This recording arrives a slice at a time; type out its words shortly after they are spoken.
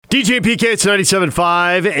DJ PK, it's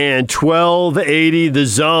 97.5 and 1280 The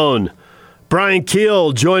Zone. Brian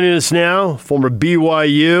Keel joining us now, former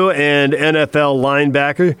BYU and NFL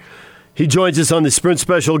linebacker. He joins us on the Sprint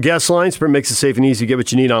Special Guest Line. Sprint makes it safe and easy to get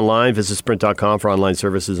what you need online. Visit sprint.com for online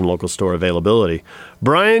services and local store availability.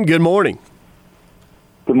 Brian, good morning.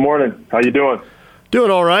 Good morning. How you doing?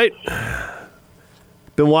 Doing all right.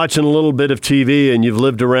 Been watching a little bit of TV, and you've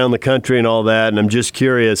lived around the country and all that, and I'm just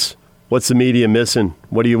curious, what's the media missing?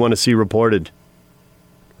 What do you want to see reported?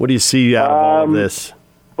 What do you see out of all of this?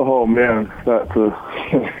 Oh man, that's we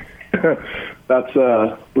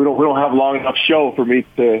don't have a long enough show for me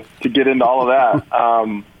to get into all of that.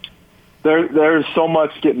 There's so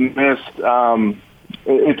much getting missed.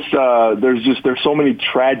 There's so many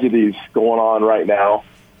tragedies going on right now,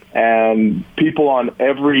 and people on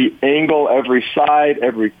every angle, every side,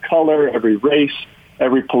 every color, every race,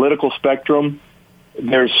 every political spectrum.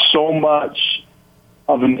 There's so much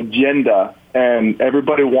of an agenda, and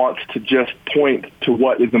everybody wants to just point to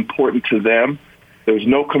what is important to them. There's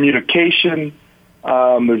no communication.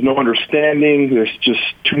 There's no understanding. There's just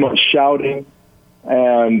too much shouting.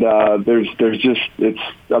 And there's just,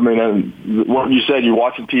 what you said, you're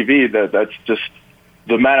watching TV, that's just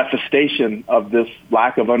the manifestation of this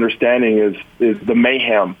lack of understanding is the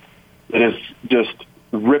mayhem that is just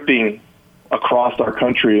ripping across our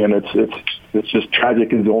country, and it's just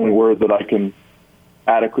tragic is the only word that I can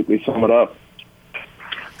adequately sum it up.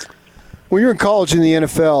 When you're in college in the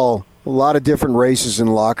NFL, a lot of different races in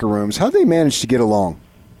locker rooms. How do they manage to get along?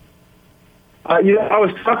 I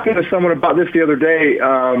was talking to someone about this the other day.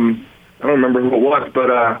 I don't remember who it was,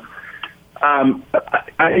 but I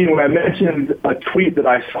mentioned a tweet that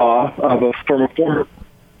I saw from a former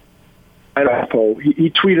NFL. He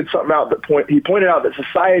tweeted something out he pointed out that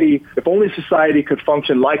society, if only society could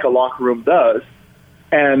function like a locker room does,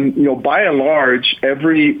 and by and large,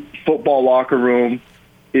 every football locker room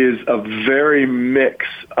is a very mix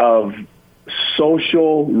of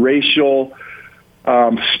social, racial,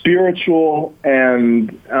 spiritual,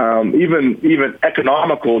 and even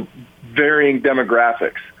economical varying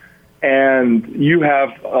demographics. And you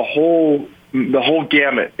have the whole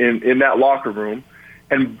gamut in that locker room.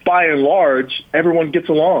 And by and large, everyone gets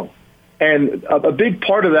along. And a big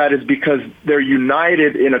part of that is because they're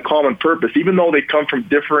united in a common purpose. Even though they come from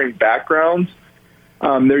differing backgrounds,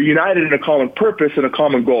 they're united in a common purpose and a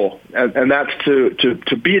common goal. And that's to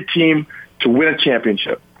be a team to win a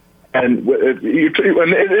championship. And this is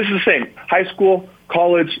the same. High school,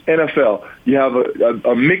 college, NFL. You have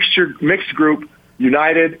a mixed group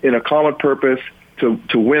united in a common purpose to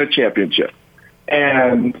win a championship.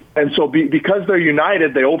 And so because they're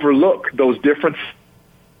united, they overlook those differences.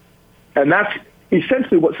 And that's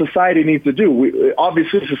essentially what society needs to do.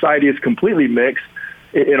 Obviously, society is completely mixed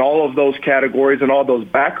in all of those categories and all those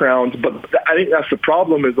backgrounds. But I think that's the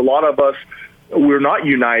problem is a lot of us, we're not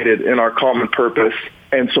united in our common purpose.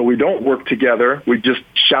 And so we don't work together. We just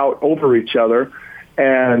shout over each other.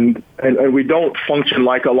 And we don't function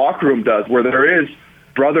like a locker room does, where there is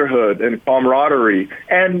brotherhood and camaraderie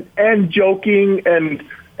and joking and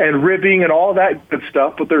ribbing and all that good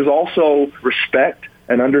stuff, but there's also respect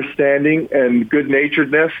and understanding and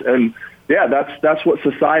good-naturedness, and that's what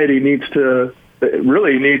society needs to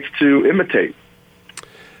imitate.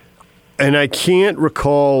 And I can't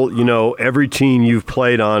recall, every team you've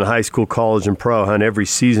played on, high school, college, and pro, how every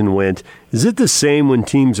season went. Is it the same when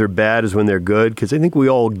teams are bad as when they're good? Because I think we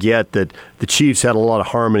all get that the Chiefs had a lot of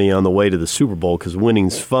harmony on the way to the Super Bowl because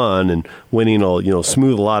winning's fun and winning will,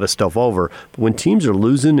 smooth a lot of stuff over. But when teams are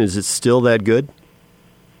losing, is it still that good?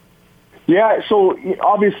 Yeah, so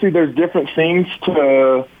obviously there's different things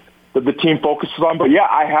that the team focuses on. But,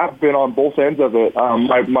 I have been on both ends of it.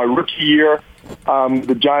 My rookie year,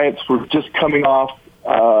 the Giants were just coming off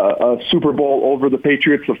a Super Bowl over the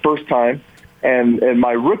Patriots the first time. And in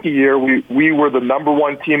my rookie year, we were the number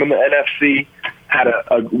one team in the NFC, had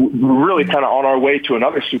a really kind of on our way to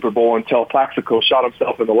another Super Bowl until Plaxico shot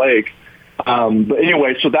himself in the leg. But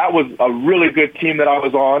anyway, so that was a really good team that I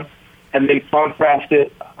was on. And then contrast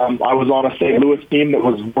it, I was on a St. Louis team that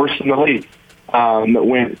was worse in the league, that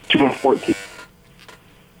went 2-14.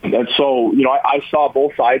 And so, I saw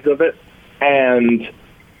both sides of it. And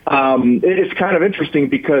it's kind of interesting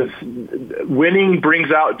because winning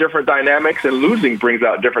brings out different dynamics and losing brings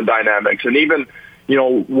out different dynamics. And even,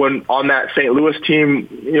 when on that St. Louis team,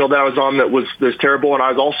 that I was on that was terrible, and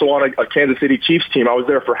I was also on a Kansas City Chiefs team. I was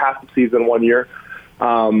there for half the season one year.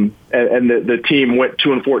 And the team went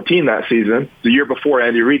 2-14 that season, the year before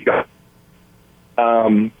Andy Reid got.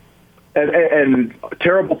 And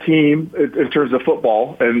terrible team in terms of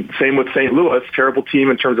football, and same with St. Louis, terrible team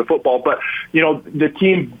in terms of football. But the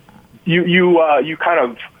team you kind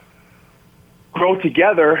of grow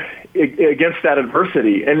together against that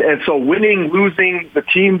adversity. And so winning, losing, the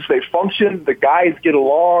teams, they function, the guys get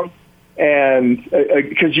along, and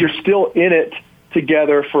because you're still in it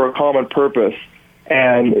together for a common purpose.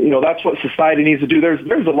 And, that's what society needs to do.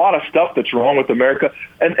 There's a lot of stuff that's wrong with America.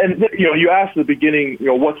 And you asked at the beginning,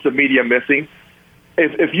 what's the media missing?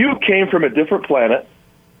 If you came from a different planet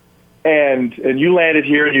and you landed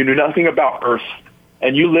here and you knew nothing about Earth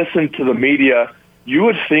and you listened to the media, you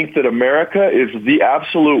would think that America is the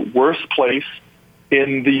absolute worst place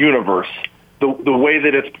in the universe, the way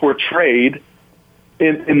that it's portrayed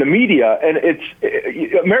in the media. And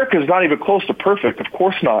America is not even close to perfect, of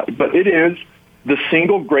course not, but it is the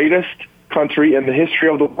single greatest country in the history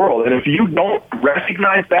of the world. And if you don't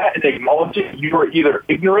recognize that and acknowledge it, you are either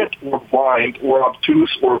ignorant or blind or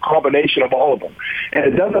obtuse or a combination of all of them. And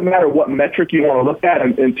it doesn't matter what metric you want to look at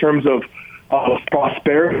in terms of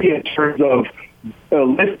prosperity, in terms of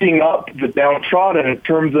lifting up the downtrodden, in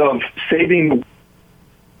terms of saving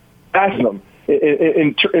them,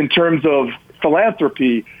 in terms of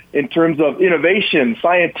philanthropy, in terms of innovation,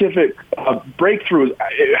 scientific breakthroughs,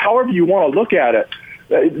 however you want to look at it.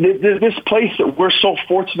 This place that we're so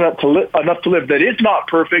fortunate enough to live, that is not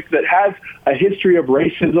perfect, that has a history of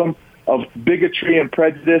racism, of bigotry and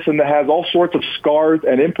prejudice, and that has all sorts of scars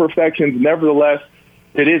and imperfections, nevertheless,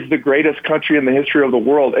 it is the greatest country in the history of the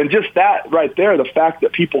world. And just that right there, the fact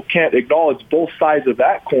that people can't acknowledge both sides of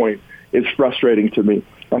that coin is frustrating to me.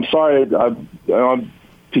 I'm sorry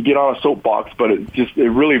to get on a soapbox, but it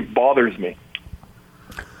really bothers me.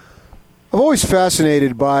 I'm always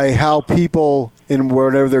fascinated by how people, in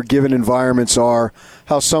whatever their given environments are,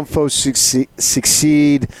 how some folks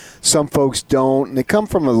succeed, some folks don't. And they come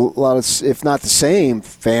from a lot of, if not the same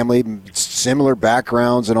family, similar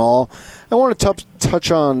backgrounds and all. I want to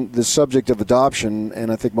touch on the subject of adoption, and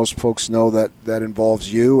I think most folks know that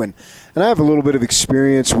involves you. And I have a little bit of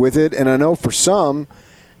experience with it, and I know for some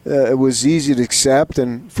it was easy to accept,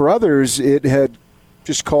 and for others it had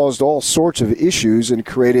just caused all sorts of issues and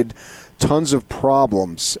created tons of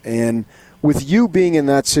problems. And with you being in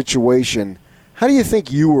that situation, how do you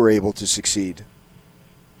think you were able to succeed?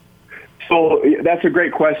 So that's a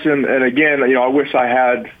great question, and again, I wish I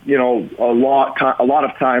had a lot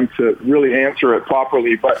of time to really answer it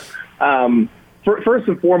properly. But first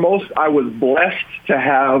and foremost, I was blessed to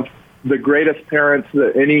have the greatest parents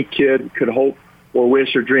that any kid could hope or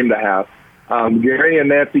wish or dream to have. Gary and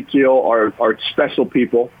Nancy Keel are special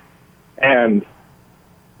people, and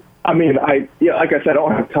I mean, like I said, I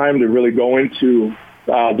don't have time to really go into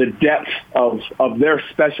the depth of their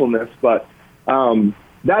specialness, but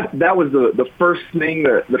that was the first thing,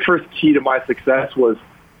 the first key to my success was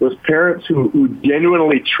parents who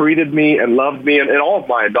genuinely treated me and loved me and all of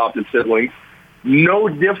my adopted siblings no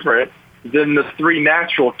different than the three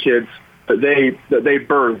natural kids that they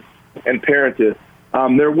birthed and parented.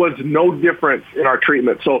 There was no difference in our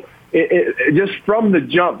treatment. So it just from the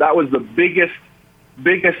jump, that was the biggest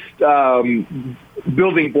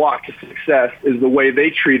building block to success, is the way they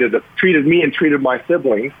treated me and treated my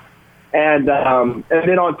siblings. And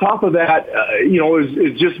then on top of that,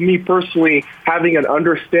 it's just me personally having an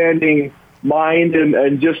understanding mind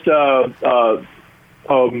and just just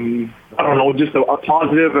a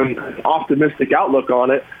positive and optimistic outlook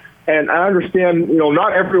on it. And I understand,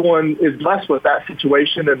 not everyone is blessed with that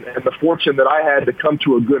situation and the fortune that I had to come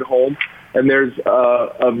to a good home. And there's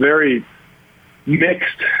a very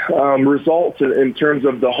mixed results in terms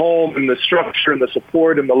of the home and the structure and the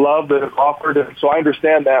support and the love that is offered. And so I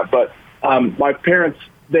understand that. But my parents,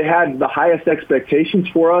 they had the highest expectations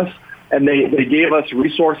for us, and they gave us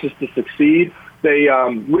resources to succeed. They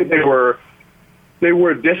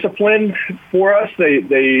were disciplined for us.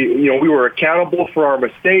 We were accountable for our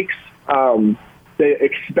mistakes. They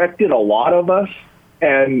expected a lot of us,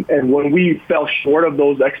 and when we fell short of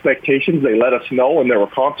those expectations, they let us know, and there were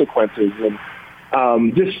consequences. And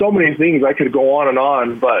just so many things. I could go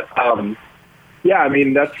on, but yeah, I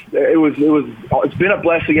mean it's been a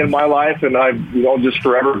blessing in my life, and I'm just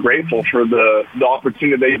forever grateful for the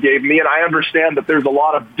opportunity they gave me. And I understand that there's a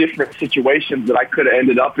lot of different situations that I could have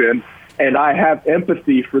ended up in. And I have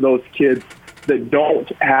empathy for those kids that don't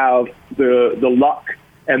have the luck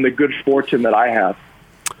and the good fortune that I have.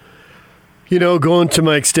 Going to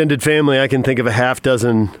my extended family, I can think of a half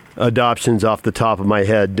dozen adoptions off the top of my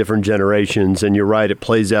head, different generations. And you're right, it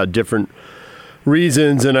plays out different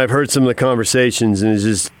reasons. And I've heard some of the conversations, and it's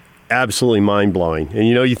just absolutely mind-blowing. And,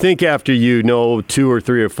 you think after you know 2 or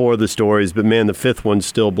 3 or 4 of the stories, but, man, the 5th one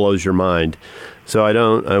still blows your mind.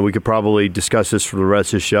 So we could probably discuss this for the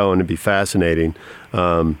rest of the show, and it'd be fascinating.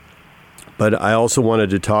 But But I also wanted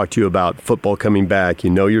to talk to you about football coming back. You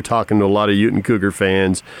know, you're talking to a lot of Ute Cougar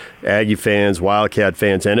fans, Aggie fans, Wildcat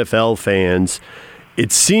fans, NFL fans.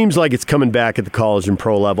 It seems like it's coming back at the college and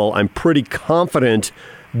pro level. I'm pretty confident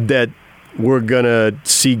that we're going to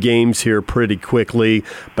see games here pretty quickly,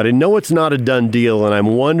 but I know it's not a done deal, and I'm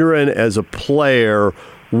wondering, as a player,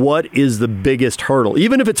 what is the biggest hurdle?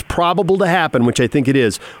 Even if it's probable to happen, which I think it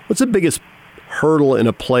is, what's the biggest hurdle in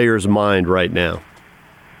a player's mind right now?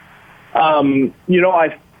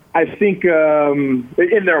 I think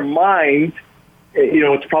in their mind,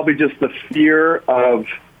 it's probably just the fear of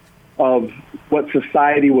what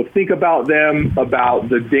society will think about them, about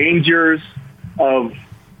the dangers of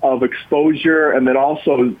exposure, and then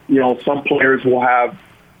also, some players will have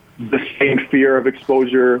the same fear of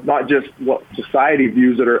exposure, not just what society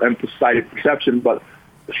views it and society perception, but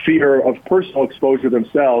the fear of personal exposure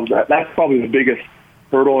themselves. That's probably the biggest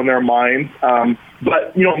hurdle in their minds.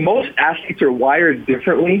 But most athletes are wired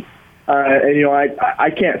differently.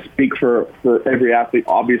 I can't speak for every athlete,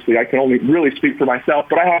 obviously. I can only really speak for myself,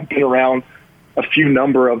 but I have been around a few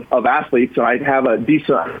number of athletes, and I have a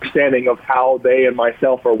decent understanding of how they and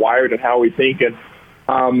myself are wired and how we think. And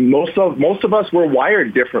most of us, we're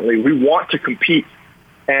wired differently. We want to compete,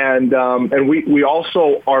 and we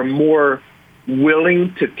also are more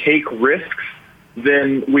willing to take risks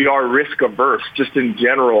than we are risk averse, just in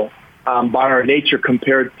general, by our nature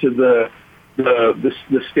compared to the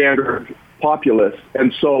standard populace.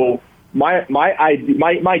 And so my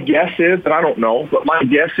guess is, and I don't know, but my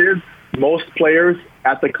guess is most players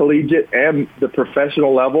at the collegiate and the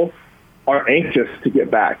professional level are anxious to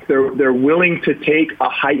get back. They're willing to take a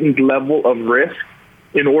heightened level of risk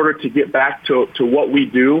in order to get back to what we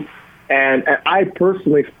do. And I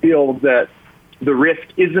personally feel that the risk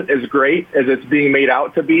isn't as great as it's being made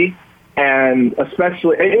out to be. And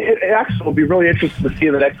especially, it actually will be really interesting to see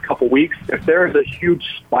in the next couple of weeks if there is a huge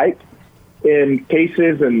spike in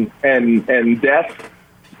cases and deaths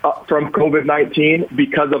from COVID-19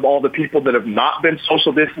 because of all the people that have not been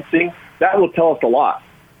social distancing. That will tell us a lot.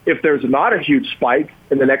 If there's not a huge spike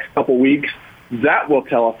in the next couple of weeks, that will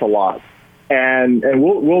tell us a lot. And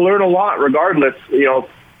we'll learn a lot regardless,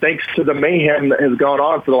 thanks to the mayhem that has gone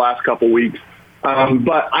on for the last couple of weeks.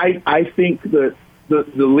 But I think that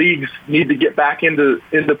the leagues need to get back into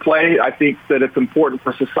play. I think that it's important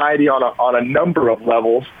for society on a number of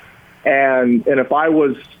levels. And if I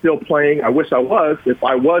was still playing, I wish I was. If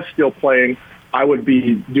I was still playing, I would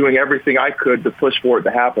be doing everything I could to push for it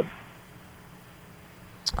to happen.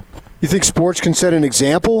 You think sports can set an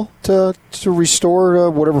example to restore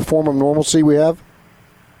whatever form of normalcy we have?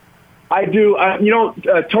 I do.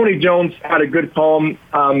 Tony Jones had a good column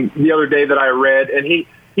the other day that I read, and he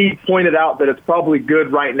pointed out that it's probably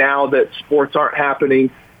good right now that sports aren't happening.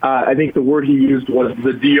 I think the word he used was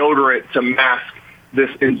the deodorant to mask this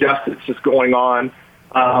injustice that's going on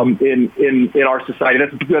in our society.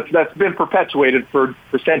 That's been perpetuated for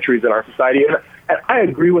centuries in our society, and I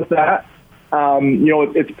agree with that.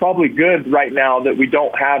 It's probably good right now that we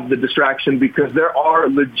don't have the distraction because there are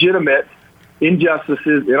legitimate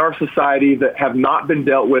injustices in our society that have not been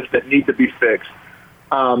dealt with that need to be fixed.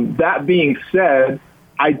 That being said,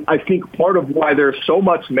 I think part of why there's so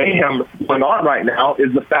much mayhem going on right now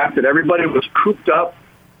is the fact that everybody was cooped up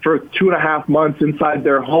for 2.5 months inside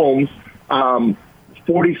their homes.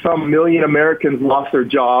 40-some million Americans lost their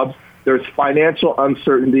jobs. There's financial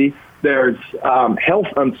uncertainty. There's health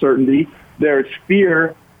uncertainty. There's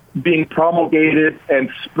fear being promulgated and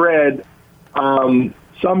spread,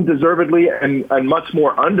 some deservedly and much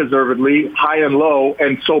more undeservedly, high and low.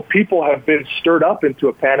 And so people have been stirred up into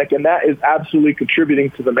a panic, and that is absolutely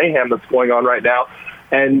contributing to the mayhem that's going on right now.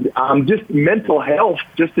 And just mental health,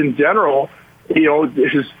 just in general,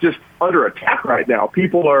 is just under attack right now.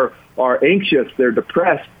 People are anxious. They're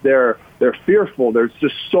depressed. They're fearful. There's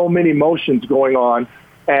just so many emotions going on.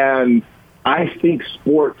 And I think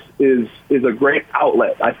sports is a great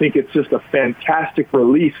outlet. I think it's just a fantastic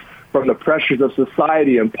release from the pressures of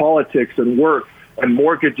society and politics and work and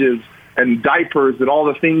mortgages and diapers and all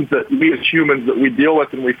the things that we as humans that we deal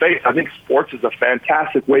with and we face. I think sports is a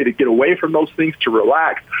fantastic way to get away from those things, to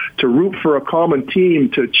relax, to root for a common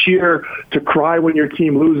team, to cheer, to cry when your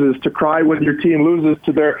team loses, to cry when your team loses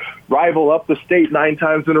to their rival up the state 9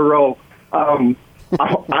 times in a row.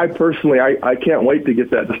 I personally, I can't wait to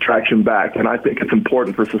get that distraction back, and I think it's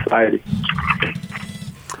important for society.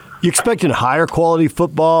 You expecting higher quality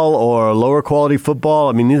football or lower quality football?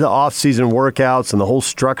 I mean, these are off-season workouts and the whole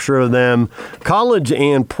structure of them, college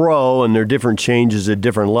and pro, and their different changes at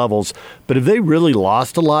different levels. But have they really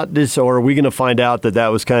lost a lot this, or are we going to find out that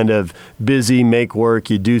was kind of busy, make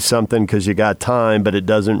work, you do something because you got time, but it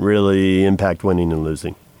doesn't really impact winning and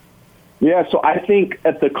losing? Yeah, so I think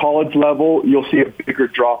at the college level, you'll see a bigger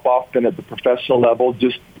drop-off than at the professional level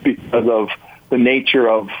just because of the nature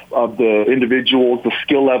of the individuals, the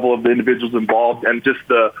skill level of the individuals involved, and just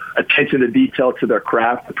the attention to detail to their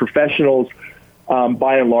craft. The professionals,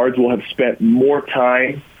 by and large, will have spent more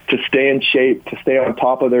time to stay in shape, to stay on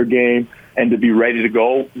top of their game, and to be ready to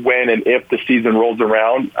go when and if the season rolls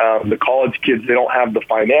around. The college kids, they don't have the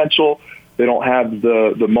financial, they don't have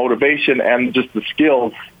the motivation and just the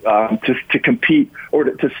skills to compete or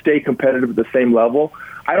to stay competitive at the same level.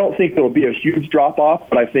 I don't think there will be a huge drop-off,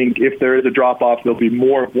 but I think if there is a drop-off, there'll be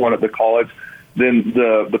more of one at the college than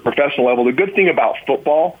the professional level. The good thing about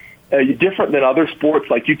football, different than other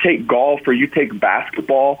sports, like you take golf or you take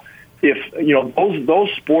basketball, if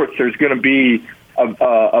those sports, there's going to be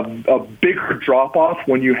a bigger drop-off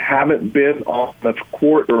when you haven't been on the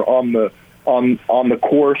court or on the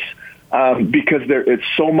course because it's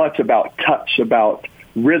so much about touch, about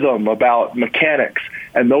rhythm, about mechanics,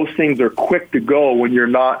 and those things are quick to go when you're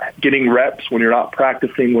not getting reps, when you're not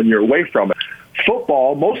practicing, when you're away from it.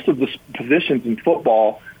 Football, most of the positions in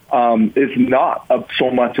football is not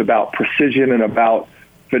so much about precision and about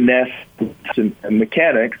finesse and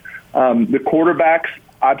mechanics. The quarterbacks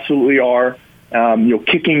absolutely are,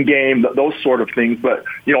 kicking game, those sort of things, but,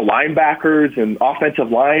 linebackers and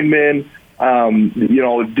offensive linemen,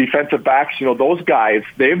 defensive backs, those guys,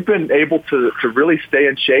 they've been able to really stay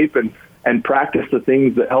in shape and practice the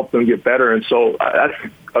things that help them get better. And so that's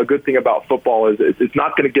a good thing about football is it's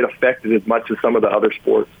not going to get affected as much as some of the other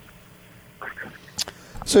sports.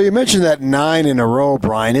 So you mentioned that 9 in a row,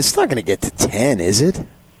 Brian. It's not going to get to 10, is it?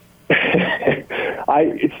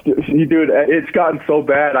 It's gotten so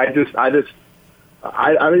bad. I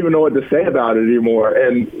don't even know what to say about it anymore.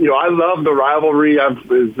 And, I love the rivalry.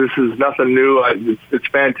 This is nothing new. It's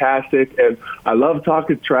fantastic. And I love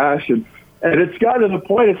talking trash. And it's gotten to the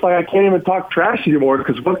point, it's like I can't even talk trash anymore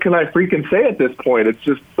because what can I freaking say at this point? It's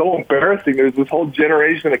just so embarrassing. There's this whole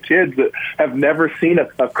generation of kids that have never seen a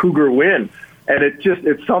Cougar win. And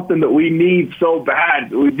it's something that we need so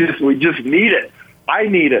bad. We just need it. I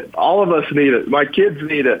need it. All of us need it. My kids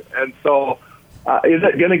need it. And so is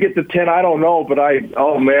it going to get to 10? I don't know, but I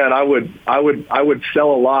would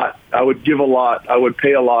sell a lot. I would give a lot. I would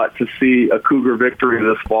pay a lot to see a Cougar victory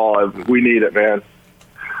this fall. We need it, man.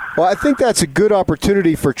 Well, I think that's a good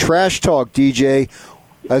opportunity for trash talk, DJ.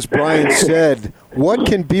 As Brian said, what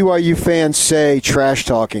can BYU fans say trash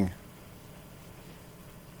talking?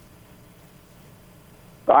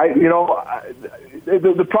 That's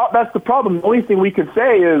the problem. The only thing we can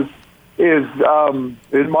say is in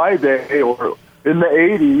my day or in the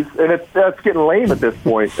 80s, and that's getting lame at this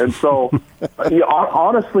point. And so,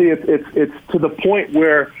 honestly, it's to the point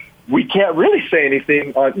where we can't really say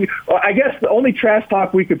anything. I guess the only trash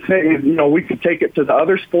talk we could say is, we could take it to the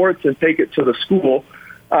other sports and take it to the school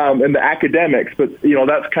and the academics, but,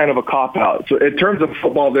 that's kind of a cop-out. So in terms of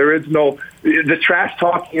football, the trash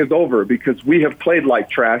talking is over because we have played like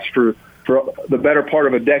trash for the better part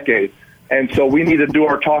of a decade. And so we need to do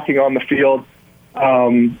our talking on the field.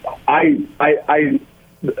 I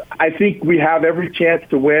think we have every chance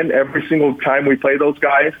to win every single time we play those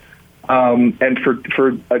guys. And for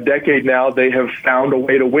a decade now, they have found a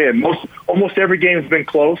way to win. Almost every game has been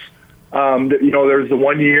close. There's the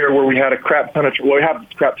one year where we had a crap ton of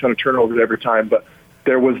turnovers every time, but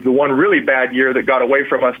there was the one really bad year that got away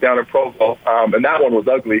from us down in Provo, and that one was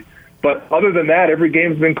ugly. But other than that, every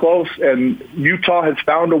game's been close, and Utah has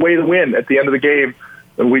found a way to win at the end of the game,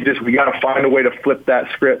 and we got to find a way to flip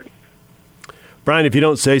that script. Brian, if you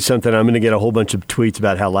don't say something, I'm going to get a whole bunch of tweets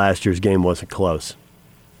about how last year's game wasn't close.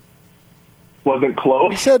 Wasn't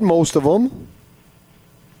close? He said most of them.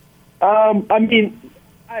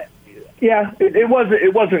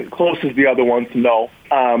 It wasn't close as the other ones, no.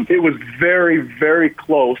 It was very, very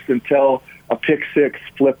close until a pick six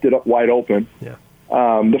flipped it up wide open. Yeah.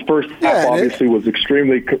 The first half obviously was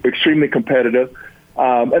extremely competitive.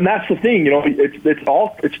 And that's the thing,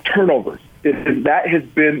 it's turnovers. That has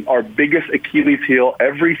been our biggest Achilles heel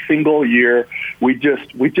every single year. We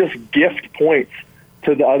just gift points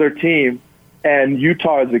to the other team, and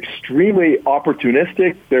Utah is extremely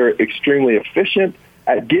opportunistic. They're extremely efficient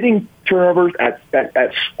at getting turnovers, at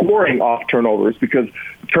scoring off turnovers, because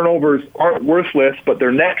turnovers aren't worthless, but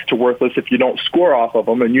they're next to worthless if you don't score off of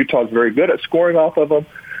them, and Utah's very good at scoring off of them.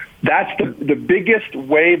 That's the biggest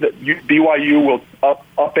way that BYU will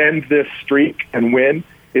upend this streak and win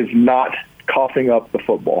is not coughing up the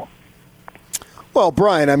football. Well,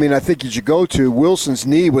 Brian, I mean, I think you should go to Wilson's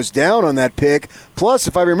knee was down on that pick. Plus,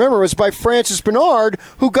 if I remember, it was by Francis Bernard,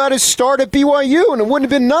 who got his start at BYU, and it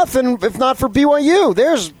wouldn't have been nothing if not for BYU.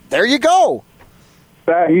 There you go.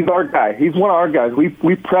 He's our guy. He's one of our guys. We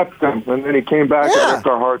prepped him, and then he came back and ripped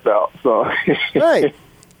our hearts out. So, right.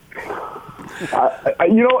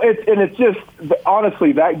 It's just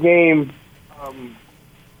honestly that game.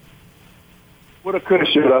 Woulda, coulda,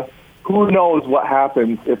 shoulda. Who knows what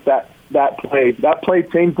happens if that play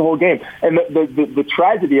changed the whole game? And the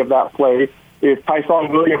tragedy of that play is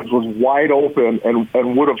Tyson Williams was wide open and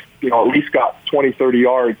would have at least got 20, 30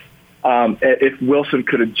 yards if Wilson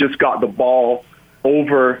could have just got the ball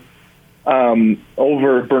over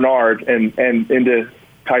Bernard and into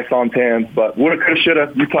Tyson's hands. But woulda, coulda,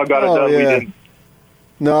 shoulda. Utah got it done. Yeah. We didn't.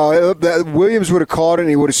 No, Williams would have caught it and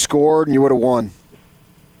he would have scored and you would have won.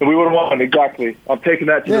 We would have won, exactly. I'm taking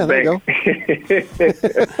that to the bank.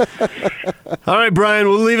 All right, Brian,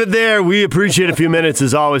 we'll leave it there. We appreciate a few minutes,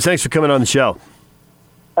 as always. Thanks for coming on the show.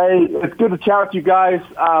 Hey, it's good to chat with you guys.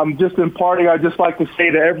 Just in parting, I'd just like to say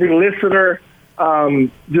to every listener,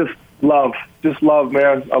 just love,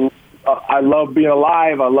 man. I love being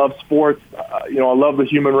alive. I love sports. I love the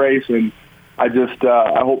human race, and I just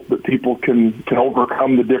I hope that people can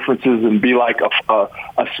overcome the differences and be like a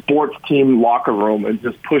sports team locker room and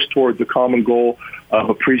just push towards the common goal of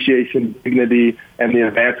appreciation, dignity, and the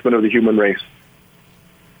advancement of the human race.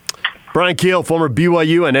 Brian Keel, former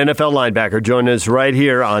BYU and NFL linebacker, joining us right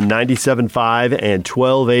here on 97.5 and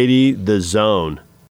 1280 The Zone.